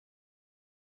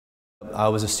I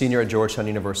was a senior at Georgetown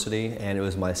University, and it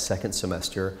was my second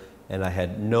semester, and I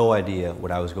had no idea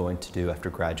what I was going to do after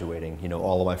graduating. You know,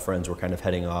 all of my friends were kind of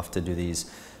heading off to do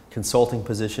these consulting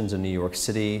positions in New York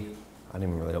City. I didn't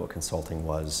even really know what consulting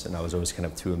was, and I was always kind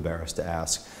of too embarrassed to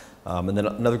ask. And then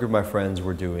another group of my friends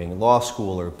were doing law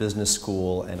school or business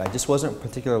school, and I just wasn't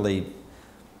particularly,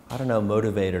 I don't know,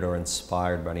 motivated or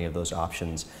inspired by any of those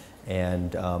options.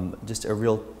 And just a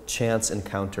real chance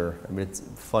encounter. I mean, it's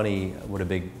funny what a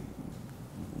big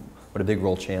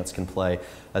role chance can play.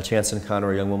 A chance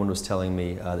encounter, a young woman was telling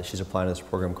me that she's applying to this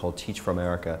program called Teach for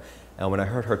America. And when I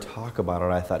heard her talk about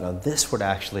it, I thought, now this would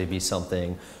actually be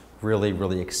something really,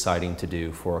 really exciting to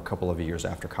do for a couple of years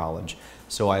after college.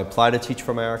 So I applied to Teach for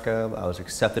America, I was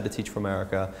accepted to Teach for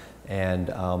America,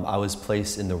 and I was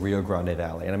placed in the Rio Grande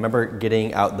Valley. And I remember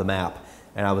getting out the map,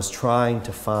 and I was trying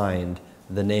to find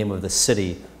the name of the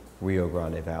city, Rio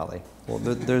Grande Valley. Well,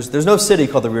 there's no city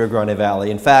called the Rio Grande Valley.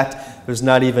 In fact, there's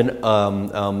not even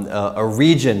a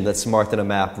region that's marked on a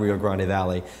map, Rio Grande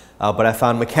Valley. But I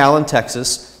found McAllen,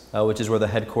 Texas, which is where the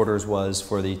headquarters was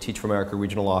for the Teach for America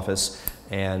regional office,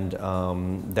 and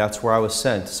that's where I was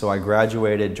sent. So I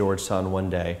graduated Georgetown one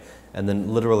day, and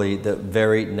then literally the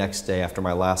very next day after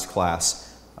my last class,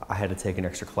 I had to take an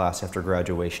extra class after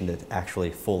graduation to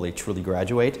actually fully, truly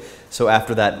graduate. So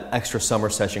after that extra summer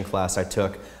session class I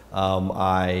took,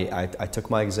 I took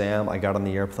my exam, I got on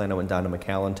the airplane, I went down to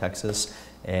McAllen, Texas,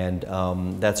 and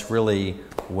that's really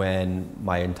when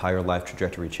my entire life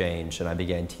trajectory changed, and I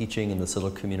began teaching in this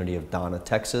little community of Donna,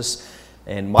 Texas.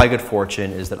 And my good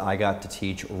fortune is that I got to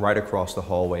teach right across the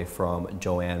hallway from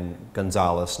Joanne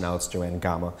Gonzalez, now it's Joanne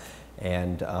Gama,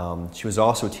 and she was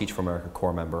also a Teach for America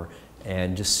Corps member.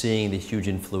 And just seeing the huge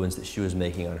influence that she was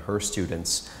making on her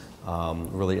students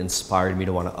really inspired me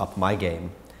to want to up my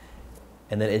game.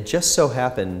 And then it just so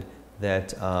happened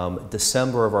that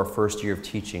December of our first year of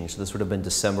teaching, so this would have been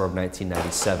December of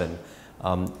 1997,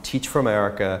 Teach for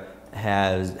America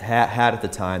had at the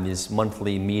time these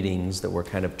monthly meetings that were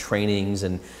kind of trainings,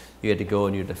 and you had to go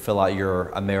and you had to fill out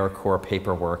your AmeriCorps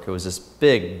paperwork. It was this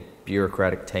big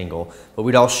bureaucratic tangle, but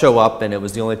we'd all show up, and it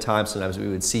was the only time sometimes we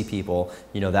would see people,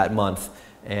 you know, that month.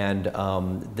 And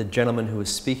the gentleman who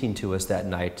was speaking to us that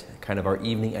night, kind of our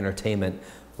evening entertainment,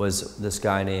 was this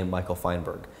guy named Michael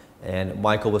Feinberg. And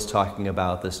Michael was talking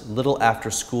about this little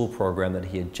after-school program that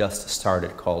he had just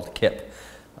started called KIP.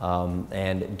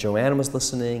 And Joanne was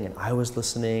listening, and I was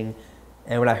listening,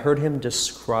 and when I heard him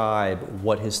describe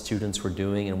what his students were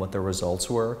doing and what their results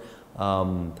were,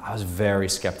 I was very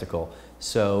skeptical.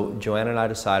 So Joanne and I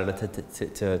decided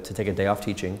to take a day off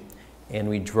teaching, and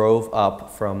we drove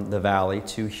up from the valley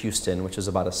to Houston, which is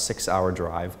about a 6-hour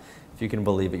drive. If you can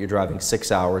believe it, you're driving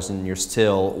 6 hours and you're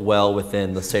still well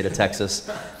within the state of Texas.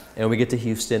 And we get to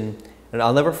Houston, and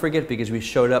I'll never forget because we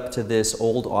showed up to this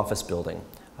old office building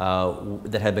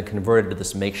that had been converted to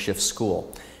this makeshift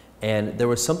school. And there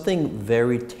was something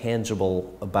very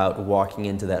tangible about walking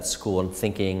into that school and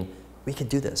thinking, we could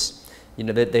do this. You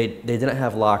know, they didn't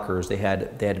have lockers. They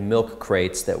had milk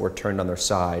crates that were turned on their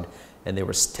side, and they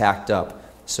were stacked up.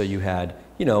 So you had,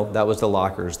 you know, that was the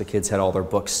lockers. The kids had all their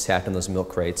books stacked in those milk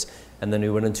crates. And then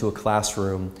we went into a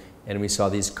classroom, and we saw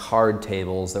these card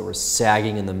tables that were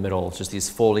sagging in the middle, just these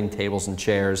folding tables and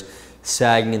chairs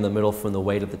sagging in the middle from the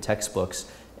weight of the textbooks.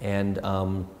 And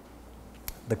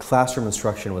the classroom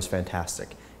instruction was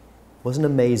fantastic. It wasn't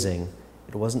amazing.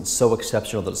 It wasn't so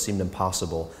exceptional that it seemed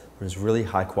impossible. It was really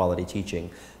high quality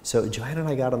teaching. So Joanne and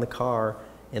I got in the car,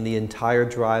 and the entire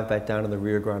drive back down to the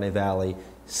Rio Grande Valley,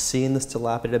 seeing this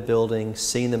dilapidated building,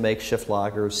 seeing the makeshift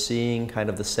lockers, seeing kind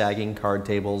of the sagging card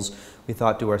tables, we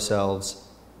thought to ourselves,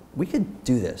 we could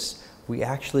do this. We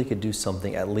actually could do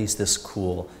something at least this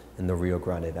cool in the Rio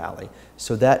Grande Valley.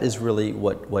 So that is really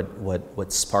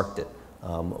what sparked it,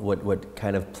 what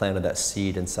kind of planted that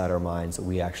seed inside our minds that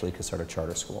we actually could start a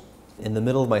charter school. In the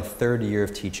middle of my third year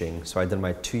of teaching, so I'd done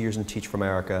my 2 years in Teach for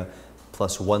America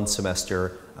plus 1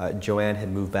 semester, Joanne had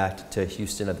moved back to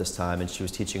Houston at this time, and she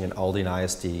was teaching in Aldine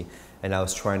ISD, and I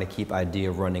was trying to keep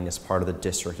IDEA running as part of the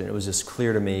district. And it was just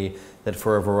clear to me that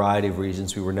for a variety of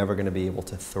reasons, we were never going to be able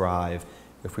to thrive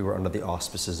if we were under the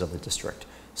auspices of the district.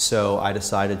 So I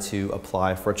decided to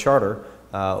apply for a charter,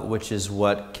 which is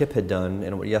what KIP had done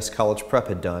and what Yes College Prep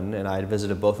had done, and I had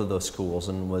visited both of those schools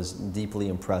and was deeply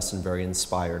impressed and very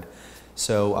inspired.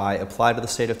 So I applied to the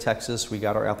state of Texas. We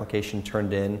got our application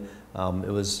turned in.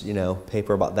 It was, you know,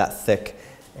 paper about that thick,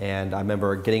 and I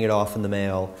remember getting it off in the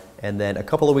mail, and then a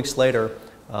couple of weeks later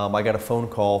I got a phone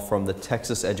call from the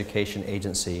Texas Education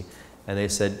Agency, and they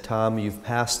said, Tom, you've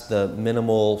passed the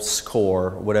minimal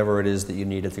score, whatever it is that you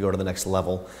needed to go to the next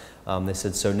level. They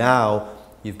said, so now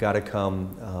you've got to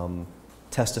come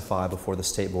testify before the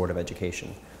State Board of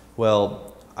Education.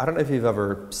 Well, I don't know if you've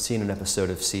ever seen an episode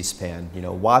of C-SPAN. You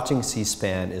know, watching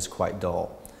C-SPAN is quite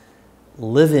dull.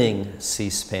 Living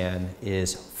C-SPAN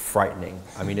is frightening.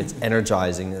 I mean, it's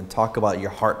energizing. And talk about your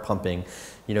heart pumping.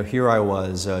 You know, here I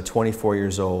was, 24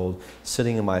 years old,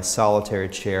 sitting in my solitary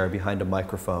chair behind a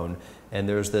microphone, and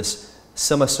there's this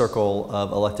semicircle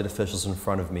of elected officials in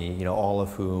front of me, you know, all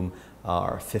of whom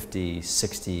are 50,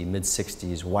 60,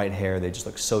 mid-60s, white hair. They just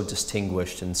look so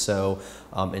distinguished and so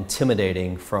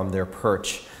intimidating from their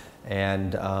perch.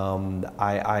 And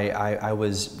I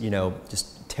was, you know,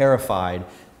 just terrified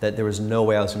that there was no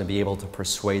way I was going to be able to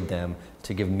persuade them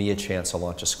to give me a chance to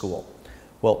launch a school.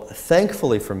 Well,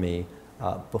 thankfully for me,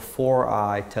 before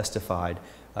I testified,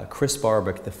 Chris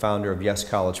Barbic, the founder of Yes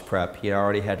College Prep, he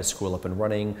already had a school up and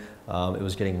running. It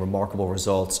was getting remarkable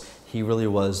results. He really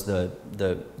was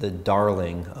the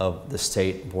darling of the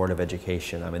State Board of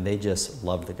Education. I mean, they just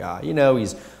loved the guy. You know,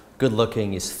 he's good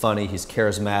looking, he's funny, he's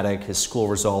charismatic, his school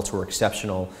results were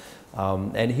exceptional.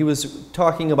 And he was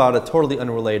talking about a totally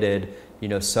unrelated, you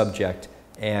know, subject.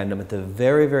 And at the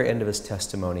very, very end of his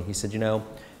testimony, he said, you know,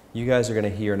 you guys are going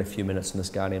to hear in a few minutes from this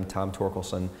guy named Tom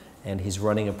Torkelson, and he's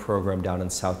running a program down in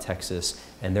South Texas,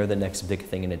 and they're the next big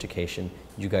thing in education.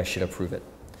 You guys should approve it.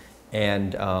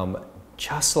 And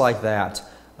just like that,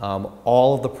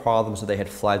 all of the problems that they had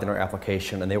flagged in our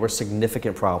application, and they were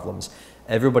significant problems,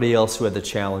 everybody else who had the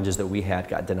challenges that we had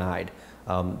got denied.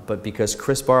 But because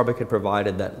Chris Barbic had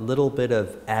provided that little bit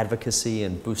of advocacy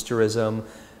and boosterism,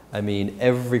 I mean,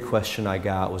 every question I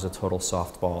got was a total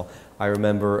softball. I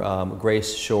remember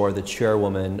Grace Shore, the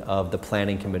chairwoman of the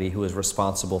planning committee who was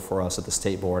responsible for us at the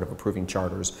State Board of approving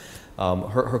charters.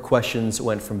 Her questions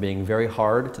went from being very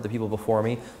hard to the people before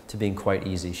me to being quite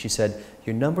easy. She said,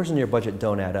 your numbers in your budget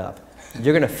don't add up.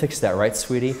 You're going to fix that, right,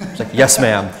 sweetie? She's like, yes,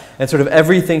 ma'am. And sort of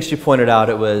everything she pointed out,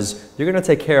 it was, you're going to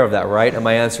take care of that, right? And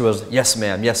my answer was, yes,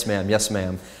 ma'am, yes, ma'am, yes,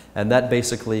 ma'am. And that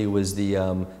basically was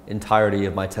the entirety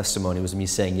of my testimony, was me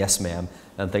saying yes, ma'am.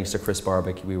 And thanks to Chris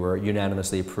Barbic, we were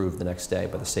unanimously approved the next day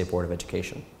by the State Board of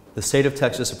Education. The state of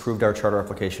Texas approved our charter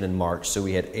application in March, so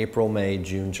we had April, May,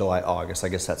 June, July, August. I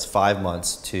guess that's 5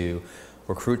 months to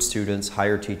recruit students,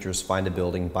 hire teachers, find a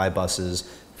building, buy buses,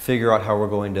 figure out how we're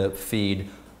going to feed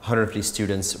 150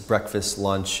 students breakfast,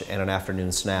 lunch, and an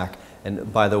afternoon snack.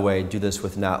 And by the way, do this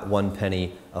with not 1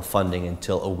 penny of funding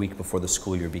until a week before the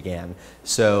school year began.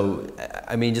 So,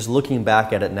 I mean, just looking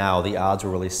back at it now, the odds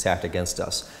were really stacked against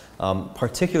us.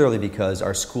 Particularly because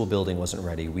our school building wasn't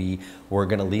ready. We were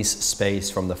going to lease space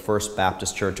from the First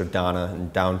Baptist Church of Donna in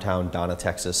downtown Donna,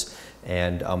 Texas,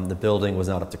 and the building was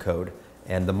not up to code.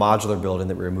 And the modular building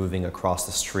that we were moving across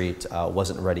the street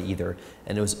wasn't ready either.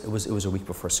 And it was a week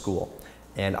before school.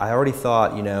 And I already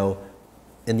thought, you know,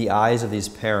 in the eyes of these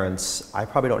parents, I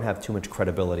probably don't have too much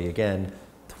credibility. Again,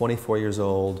 24 years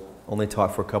old, only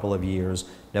taught for a couple of years,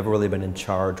 never really been in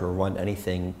charge or run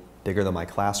anything bigger than my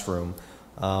classroom.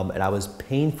 And I was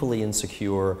painfully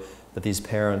insecure that these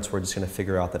parents were just going to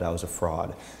figure out that I was a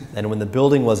fraud. And when the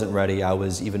building wasn't ready, I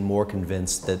was even more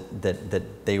convinced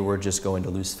that they were just going to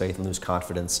lose faith and lose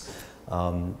confidence.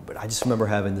 But I just remember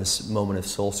having this moment of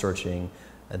soul searching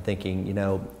and thinking, you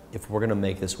know, if we're going to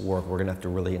make this work, we're going to have to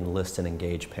really enlist and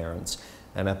engage parents.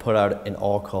 And I put out an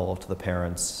all call to the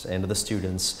parents and to the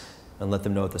students and let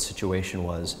them know what the situation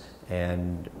was.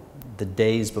 And the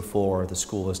days before the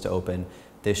school was to open,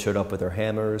 they showed up with their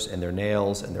hammers and their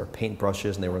nails and their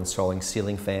paintbrushes, and they were installing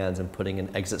ceiling fans and putting in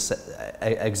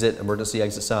emergency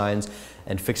exit signs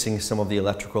and fixing some of the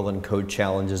electrical and code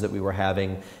challenges that we were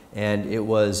having. And it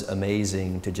was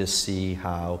amazing to just see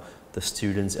how the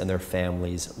students and their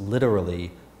families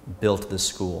literally built this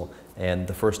school. And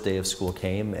the first day of school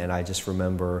came, and I just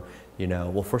remember, you know,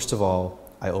 well, first of all,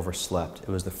 I overslept. It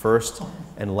was the first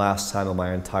and last time in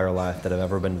my entire life that I've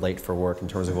ever been late for work in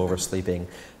terms of oversleeping,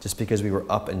 just because we were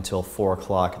up until 4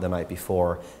 o'clock the night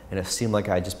before, and it seemed like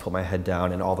I just put my head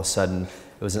down, and all of a sudden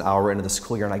it was an hour into the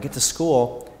school year, and I get to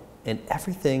school, and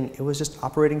everything, it was just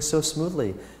operating so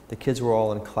smoothly. The kids were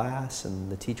all in class,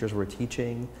 and the teachers were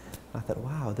teaching. I thought,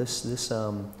 wow, there's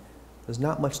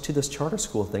not much to this charter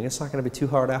school thing. It's not going to be too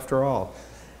hard after all.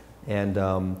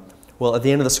 And well, at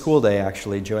the end of the school day,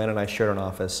 actually, Joanna and I shared an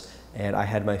office, and I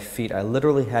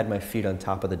literally had my feet on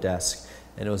top of the desk.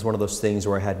 And it was one of those things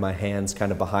where I had my hands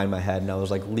kind of behind my head, and I was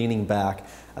like leaning back.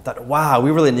 I thought, wow, we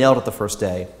really nailed it the first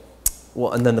day.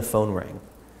 Well, and then the phone rang.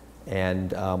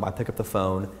 And I pick up the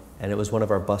phone, and it was one of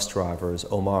our bus drivers,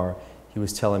 Omar. He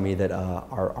was telling me that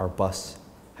our bus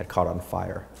had caught on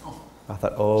fire. I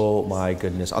thought, oh my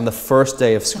goodness. On the first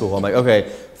day of school, I'm like,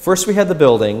 okay, first we had the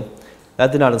building,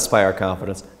 that did not inspire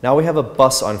confidence. Now we have a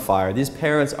bus on fire. These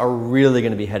parents are really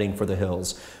going to be heading for the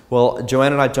hills. Well,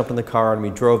 Joanne and I jumped in the car and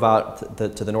we drove out to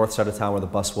the north side of town where the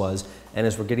bus was. And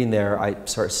as we're getting there, I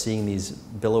start seeing these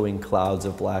billowing clouds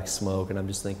of black smoke. And I'm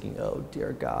just thinking, oh,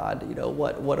 dear God, you know,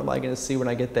 what am I going to see when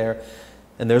I get there?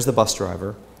 And there's the bus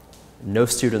driver. No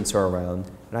students are around.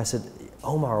 And I said,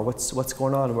 Omar, what's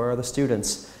going on? Where are the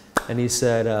students? And he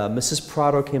said, Mrs.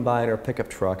 Prado came by in her pickup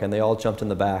truck, and they all jumped in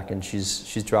the back, and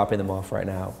she's dropping them off right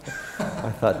now. I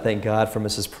thought, thank God for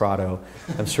Mrs. Prado.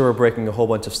 I'm sure we're breaking a whole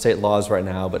bunch of state laws right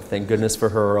now, but thank goodness for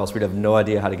her, or else we'd have no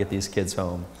idea how to get these kids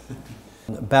home.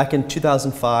 Back in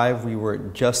 2005, we were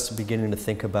just beginning to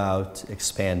think about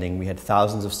expanding. We had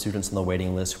thousands of students on the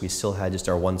waiting list. We still had just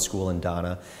our one school in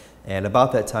Donna. And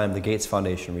about that time, the Gates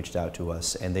Foundation reached out to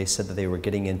us, and they said that they were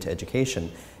getting into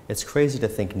education. It's crazy to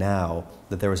think now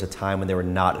that there was a time when they were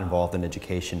not involved in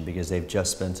education because they've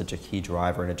just been such a key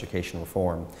driver in education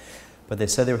reform. But they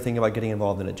said they were thinking about getting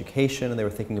involved in education, and they were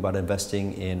thinking about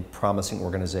investing in promising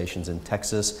organizations in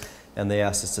Texas, and they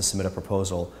asked us to submit a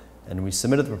proposal. And we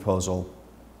submitted the proposal,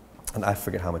 and I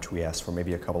forget how much we asked for,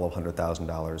 maybe a couple of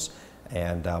 $100,000.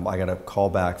 And I got a call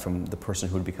back from the person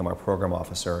who would become our program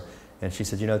officer. And she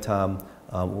said, you know, Tom,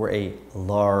 we're a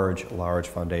large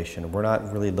foundation. We're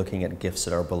not really looking at gifts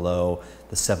that are below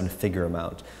the 7-figure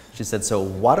amount. She said, so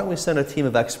why don't we send a team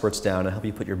of experts down and help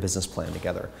you put your business plan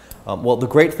together? Well, the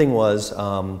great thing was,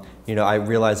 you know, I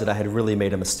realized that I had really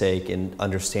made a mistake in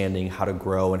understanding how to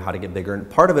grow and how to get bigger. And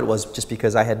part of it was just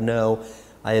because I had no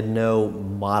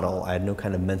model, I had no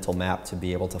kind of mental map to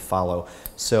be able to follow.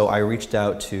 So I reached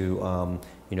out to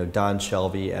you know, Don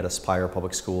Shelby at Aspire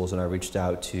Public Schools, and I reached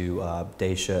out to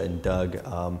Daisha and Doug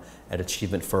at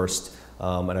Achievement First,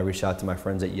 and I reached out to my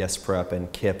friends at Yes Prep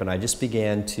and KIP, and I just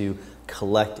began to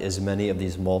collect as many of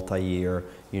these multi-year,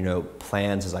 you know,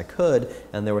 plans as I could,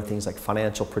 and there were things like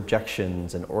financial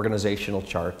projections and organizational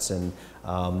charts, and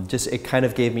just it kind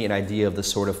of gave me an idea of the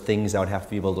sort of things I would have to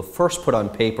be able to first put on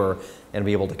paper and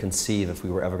be able to conceive if we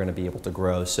were ever going to be able to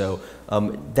grow. So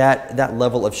that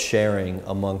level of sharing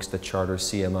amongst the charter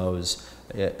CMOs,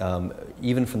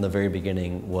 even from the very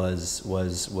beginning, was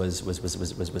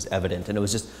evident, and it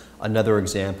was just another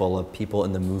example of people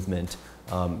in the movement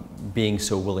being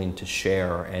so willing to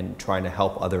share and trying to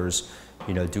help others,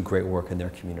 you know, do great work in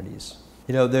their communities.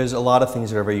 You know, there's a lot of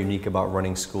things that are very unique about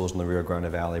running schools in the Rio Grande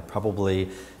Valley. Probably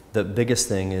the biggest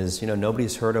thing is, you know,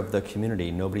 nobody's heard of the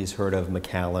community. Nobody's heard of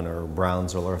McAllen or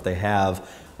Brownsville, or if they have,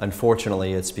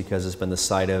 unfortunately, it's because it's been the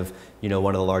site of, you know,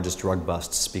 one of the largest drug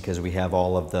busts, because we have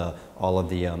all of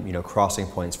the you know, crossing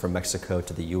points from Mexico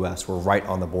to the U.S. We're right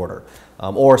on the border.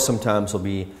 Or sometimes we'll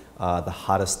be the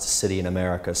hottest city in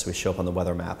America, so we show up on the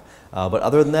weather map. But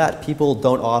other than that, people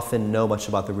don't often know much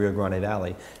about the Rio Grande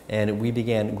Valley. And we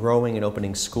began growing and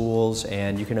opening schools,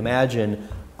 and you can imagine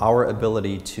our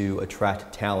ability to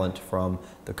attract talent from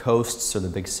the coasts or the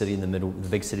big cities in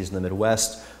the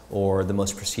Midwest or the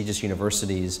most prestigious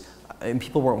universities. And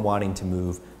people weren't wanting to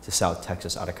move to South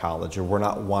Texas out of college, or were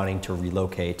not wanting to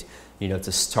relocate, you know,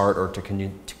 to start or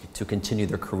to continue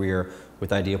their career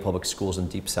with Idea Public Schools in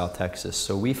deep South Texas.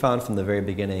 So we found from the very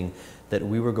beginning that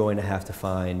we were going to have to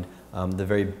find the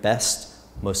very best,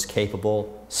 most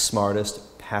capable,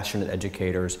 smartest, passionate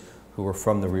educators who were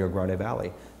from the Rio Grande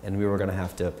Valley. And we were going to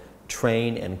have to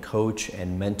train and coach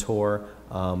and mentor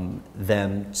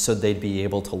them so they'd be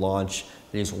able to launch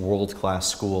these world-class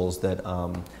schools that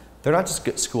they're not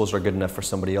just schools that are good enough for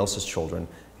somebody else's children.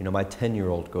 You know, my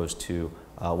 10-year-old goes to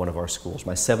one of our schools.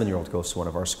 My 7-year-old goes to one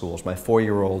of our schools. My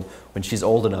 4-year-old, when she's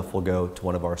old enough, will go to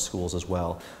one of our schools as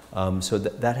well. So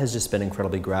that has just been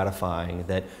incredibly gratifying,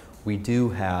 that we do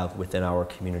have within our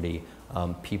community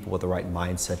people with the right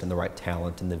mindset and the right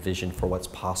talent and the vision for what's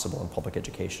possible in public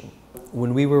education.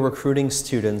 When we were recruiting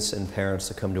students and parents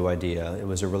to come to IDEA, it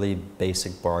was a really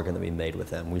basic bargain that we made with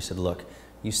them. We said, look,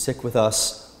 you stick with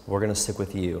us, we're going to stick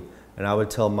with you. And I would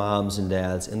tell moms and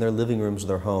dads in their living rooms of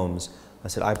their homes, I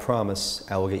said, I promise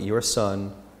I will get your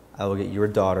son, I will get your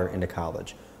daughter into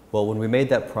college. Well, when we made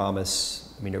that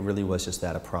promise, I mean, it really was just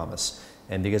that, a promise.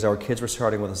 And because our kids were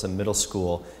starting with us in middle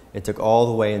school, it took all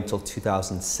the way until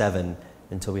 2007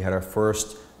 until we had our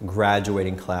first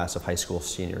graduating class of high school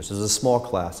seniors. It was a small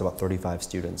class, about 35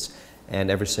 students.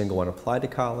 And every single one applied to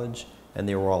college, and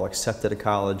they were all accepted to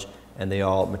college, and they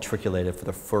all matriculated for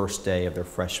the first day of their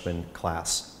freshman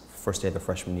class, first day of their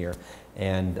freshman year.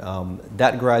 And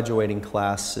that graduating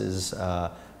class is,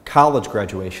 college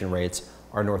graduation rates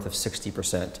are north of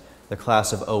 60%. The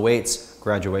class of '08's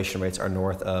graduation rates are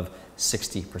north of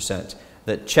 60%.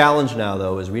 The challenge now,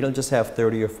 though, is we don't just have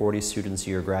 30 or 40 students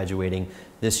a year graduating.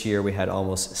 This year we had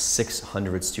almost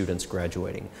 600 students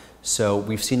graduating. So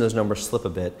we've seen those numbers slip a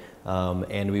bit,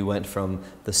 and we went from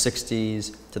the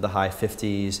 60s to the high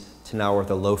 50s to now we're at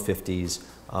the low 50s.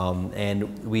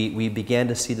 And we began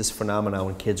to see this phenomenon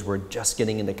when kids were just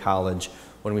getting into college,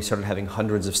 when we started having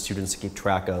hundreds of students to keep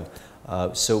track of.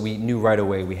 So we knew right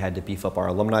away we had to beef up our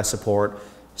alumni support.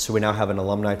 So we now have an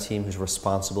alumni team who's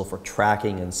responsible for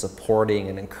tracking and supporting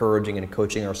and encouraging and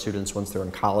coaching our students once they're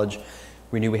in college.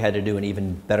 We knew we had to do an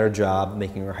even better job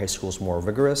making our high schools more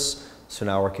rigorous. So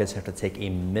now our kids have to take a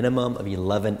minimum of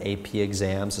 11 AP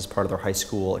exams as part of their high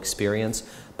school experience.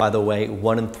 By the way,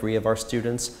 1 in 3 of our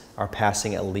students are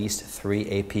passing at least 3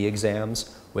 AP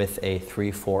exams with a 3,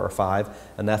 4, or 5,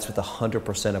 and that's with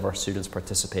 100% of our students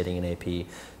participating in AP.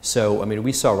 So, I mean,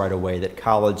 we saw right away that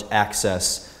college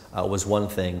access was one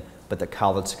thing, but that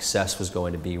college success was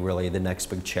going to be really the next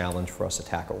big challenge for us to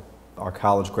tackle. Our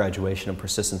college graduation and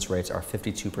persistence rates are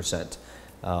 52%,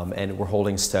 and we're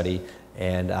holding steady,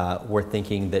 and we're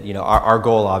thinking that, you know, our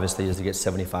goal obviously is to get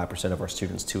 75% of our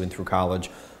students to and through college.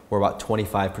 We're about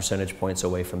 25 percentage points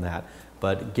away from that,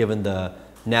 but given the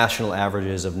national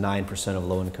averages of 9% of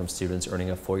low-income students earning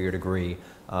a 4-year degree,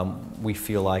 we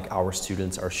feel like our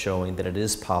students are showing that it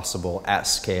is possible at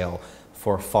scale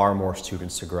for far more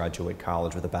students to graduate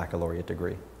college with a baccalaureate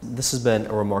degree. This has been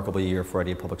a remarkable year for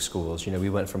Idea Public Schools. You know, we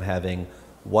went from having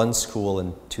 1 school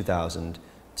in 2000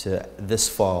 to this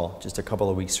fall, just a couple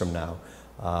of weeks from now,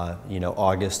 you know,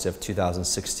 August of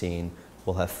 2016,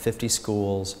 we'll have 50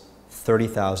 schools,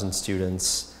 30,000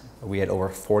 students. We had over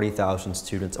 40,000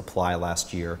 students apply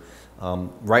last year.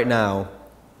 Right now,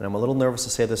 and I'm a little nervous to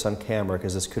say this on camera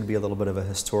because this could be a little bit of a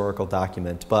historical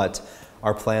document, but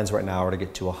our plans right now are to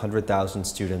get to 100,000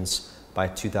 students by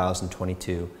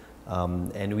 2022.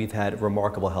 And we've had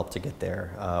remarkable help to get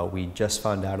there. We just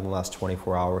found out in the last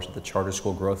 24 hours that the Charter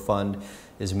School Growth Fund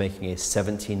is making a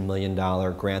 $17 million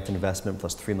grant investment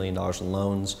plus $3 million in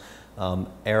loans.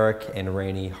 Eric and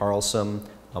Rainey Harlesum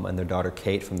and their daughter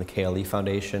Kate from the KLE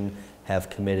Foundation have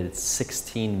committed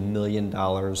 $16 million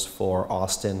for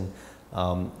Austin.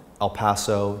 El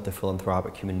Paso, the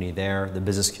philanthropic community there, the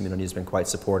business community has been quite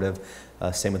supportive,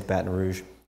 same with Baton Rouge.